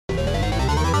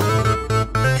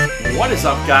What is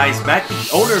up, guys? Matt, the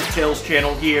owner of Tales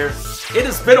Channel here. It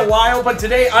has been a while, but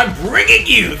today I'm bringing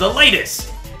you the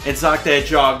latest in Sonic the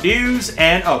Hedgehog news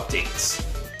and updates.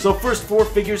 So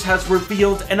First4Figures has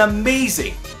revealed an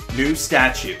amazing new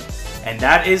statue, and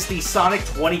that is the Sonic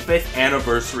 25th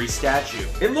anniversary statue.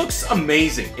 It looks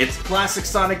amazing. It's classic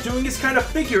Sonic doing his kind of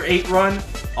figure 8 run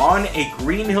on a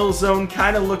Green Hill Zone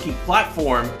kind of looking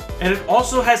platform, and it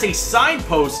also has a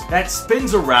signpost that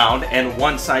spins around, and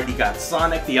one side you got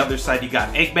Sonic, the other side you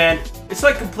got Eggman. It's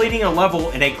like completing a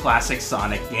level in a classic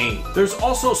Sonic game. There's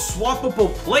also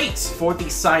swappable plates for the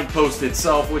signpost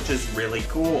itself, which is really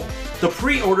cool. The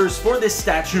pre-orders for this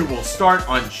statue will start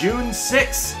on June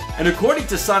 6th, and according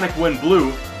to Sonic Wind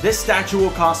Blue, this statue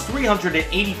will cost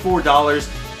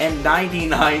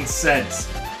 $384.99.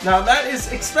 Now that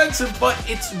is expensive, but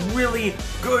it's really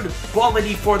good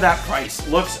quality for that price.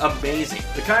 Looks amazing.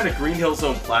 The kind of Green Hill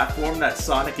Zone platform that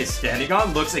Sonic is standing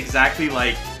on looks exactly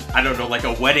like, I don't know, like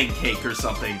a wedding cake or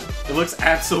something. It looks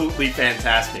absolutely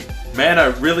fantastic. Man, I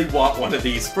really want one of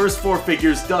these.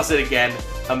 First4Figures does it again.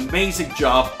 Amazing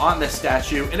job on the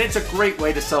statue, and it's a great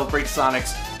way to celebrate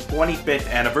Sonic's 25th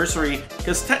anniversary,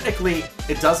 because technically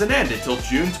it doesn't end until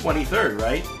June 23rd,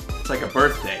 right? It's like a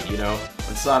birthday, you know?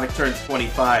 When Sonic turns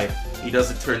 25, he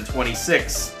doesn't turn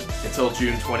 26 until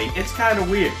June 20. It's kind of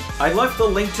weird. I left the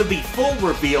link to the full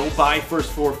reveal by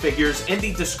First4Figures in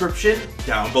the description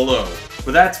down below.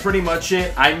 But that's pretty much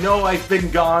it. I know I've been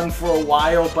gone for a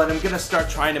while, but I'm gonna start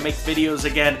trying to make videos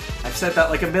again. I've said that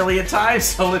like a million times,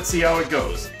 so let's see how it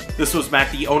goes. This was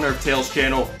Matt, the owner of Tales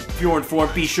Channel. If you're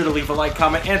informed, be sure to leave a like,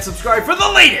 comment, and subscribe for the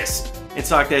latest in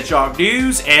Sonic the Hedgehog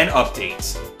news and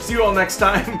updates. See you all next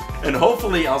time, and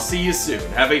hopefully I'll see you soon.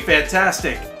 Have a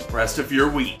fantastic rest of your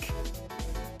week.